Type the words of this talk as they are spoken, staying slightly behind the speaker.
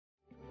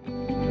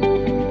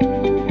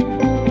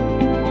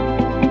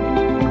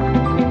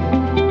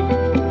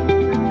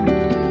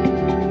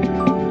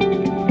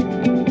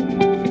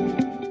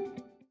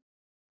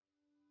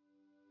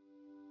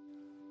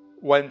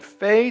When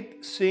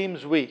faith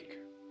seems weak,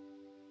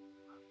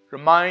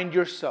 remind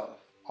yourself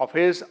of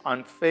His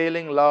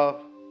unfailing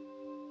love,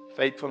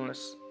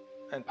 faithfulness,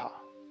 and power.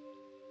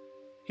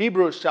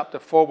 Hebrews chapter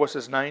 4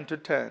 verses 9 to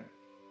 10.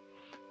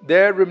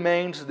 There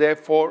remains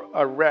therefore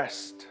a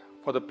rest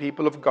for the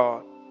people of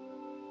God.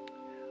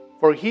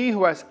 For he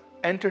who has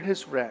entered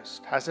his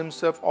rest has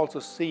himself also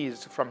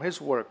ceased from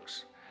his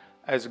works,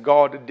 as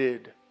God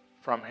did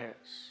from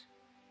his.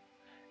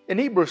 In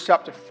Hebrews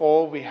chapter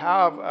 4, we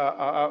have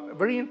a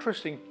very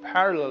interesting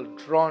parallel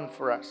drawn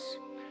for us.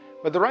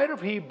 But the writer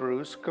of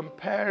Hebrews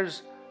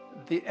compares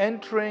the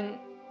entering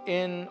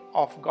in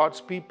of God's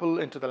people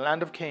into the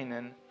land of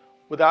Canaan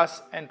with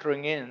us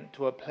entering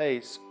into a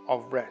place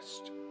of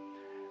rest.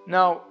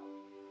 Now,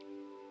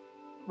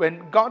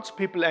 when God's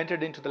people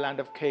entered into the land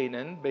of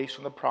Canaan based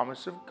on the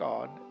promise of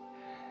God,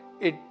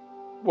 it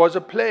was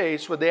a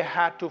place where they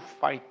had to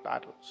fight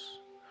battles,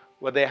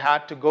 where they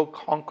had to go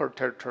conquer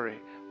territory,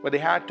 where they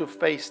had to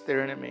face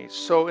their enemies.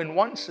 So in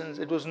one sense,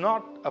 it was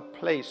not a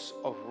place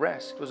of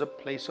rest, it was a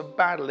place of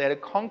battle. They had to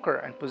conquer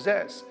and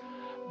possess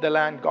the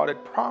land God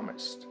had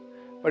promised.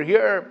 But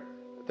here,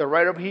 the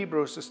writer of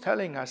Hebrews is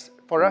telling us,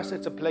 for us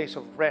it's a place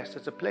of rest.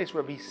 It's a place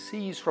where we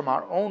cease from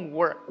our own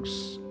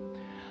works.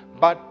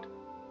 But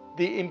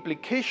the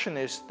implication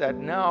is that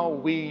now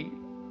we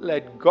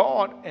let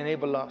God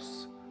enable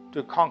us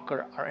to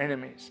conquer our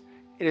enemies.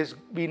 It is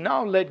we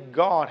now let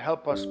God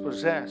help us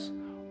possess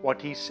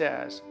what He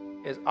says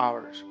is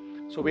ours.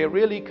 So we are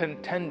really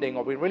contending,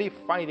 or we're really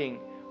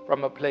fighting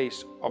from a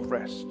place of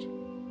rest.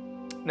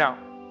 Now,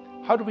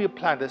 how do we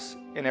apply this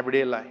in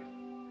everyday life?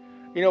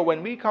 You know,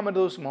 when we come into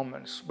those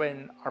moments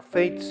when our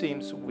faith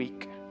seems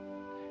weak,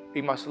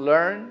 we must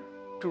learn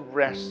to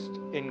rest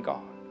in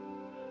God.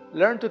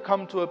 Learn to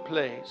come to a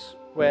place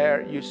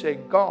where you say,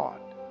 God,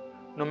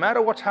 no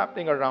matter what's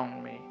happening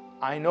around me,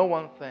 I know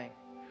one thing.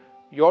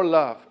 Your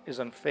love is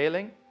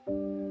unfailing,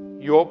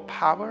 your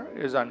power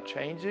is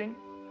unchanging,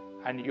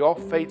 and your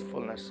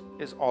faithfulness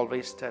is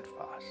always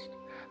steadfast.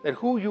 That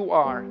who you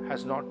are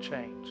has not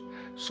changed.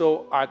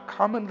 So I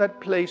come in that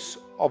place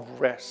of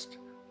rest,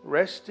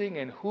 resting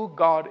in who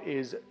God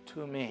is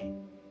to me.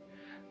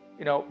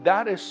 You know,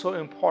 that is so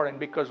important,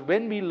 because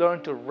when we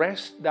learn to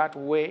rest that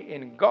way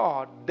in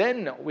God,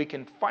 then we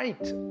can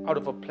fight out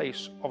of a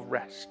place of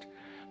rest.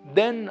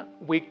 Then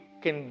we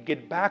can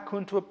get back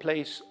into a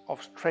place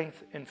of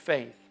strength in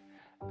faith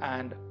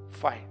and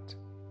fight.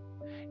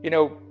 You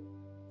know,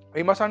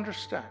 we must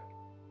understand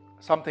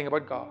something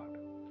about God,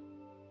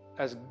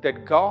 as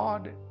that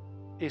God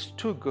is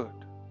too good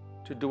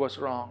to do us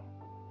wrong.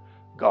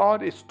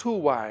 God is too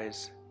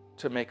wise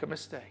to make a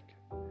mistake.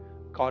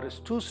 God is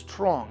too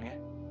strong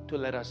to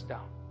let us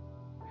down.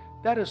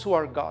 That is who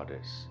our God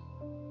is,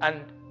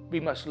 and we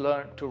must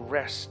learn to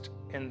rest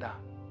in that.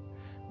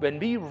 When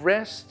we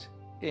rest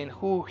in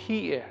who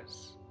He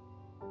is,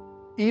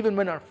 even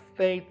when our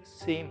faith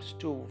seems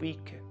to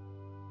weaken,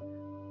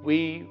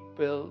 we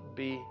will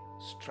be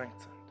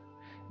strengthened.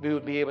 We will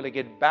be able to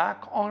get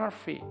back on our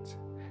feet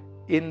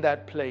in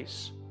that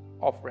place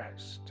of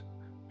rest.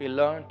 We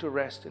learn to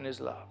rest in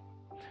His love.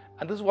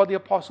 And this is what the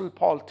Apostle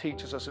Paul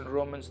teaches us in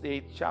Romans, the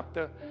 8th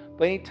chapter,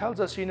 when he tells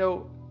us, you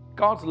know,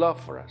 God's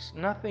love for us,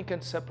 nothing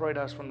can separate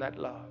us from that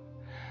love.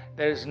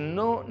 There is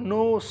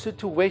no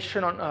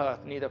situation on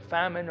earth, neither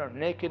famine or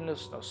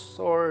nakedness nor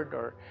sword,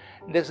 or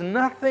there's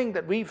nothing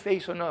that we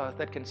face on earth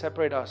that can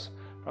separate us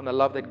from the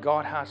love that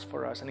God has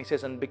for us. And he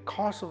says, and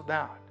because of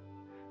that,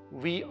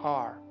 we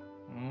are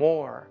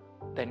more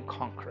than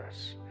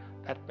conquerors.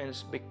 That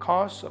means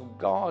because of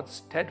God's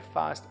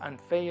steadfast,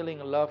 unfailing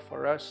love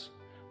for us,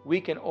 we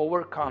can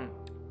overcome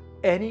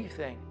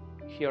anything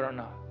here on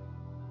earth.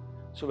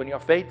 So when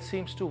your faith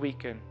seems to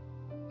weaken,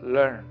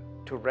 learn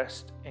to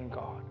rest in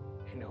God,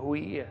 in who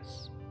He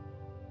is.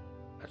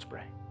 Let's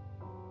pray.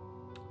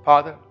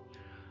 Father,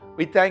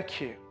 we thank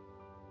You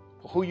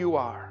for who You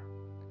are,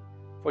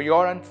 for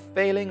Your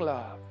unfailing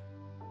love,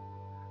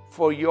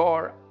 for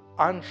Your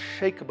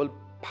unshakable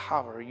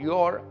power,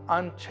 Your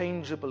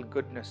unchangeable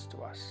goodness to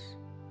us.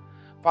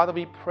 Father,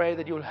 we pray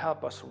that You'll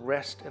help us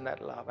rest in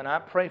that love. And I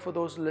pray for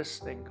those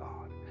listening,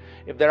 God.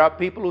 If there are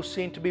people who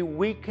seem to be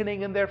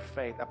weakening in their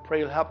faith, I pray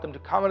You'll help them to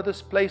come into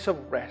this place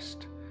of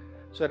rest,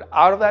 so that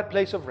out of that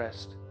place of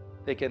rest,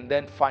 they can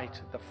then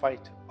fight the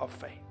fight of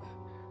faith.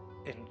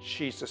 In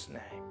Jesus'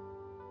 name,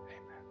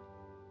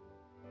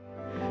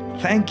 amen.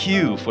 Thank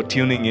you for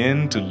tuning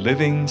in to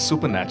Living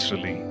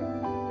Supernaturally.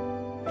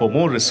 For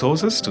more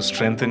resources to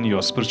strengthen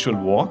your spiritual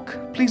walk,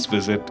 please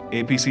visit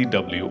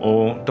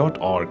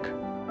apcwo.org.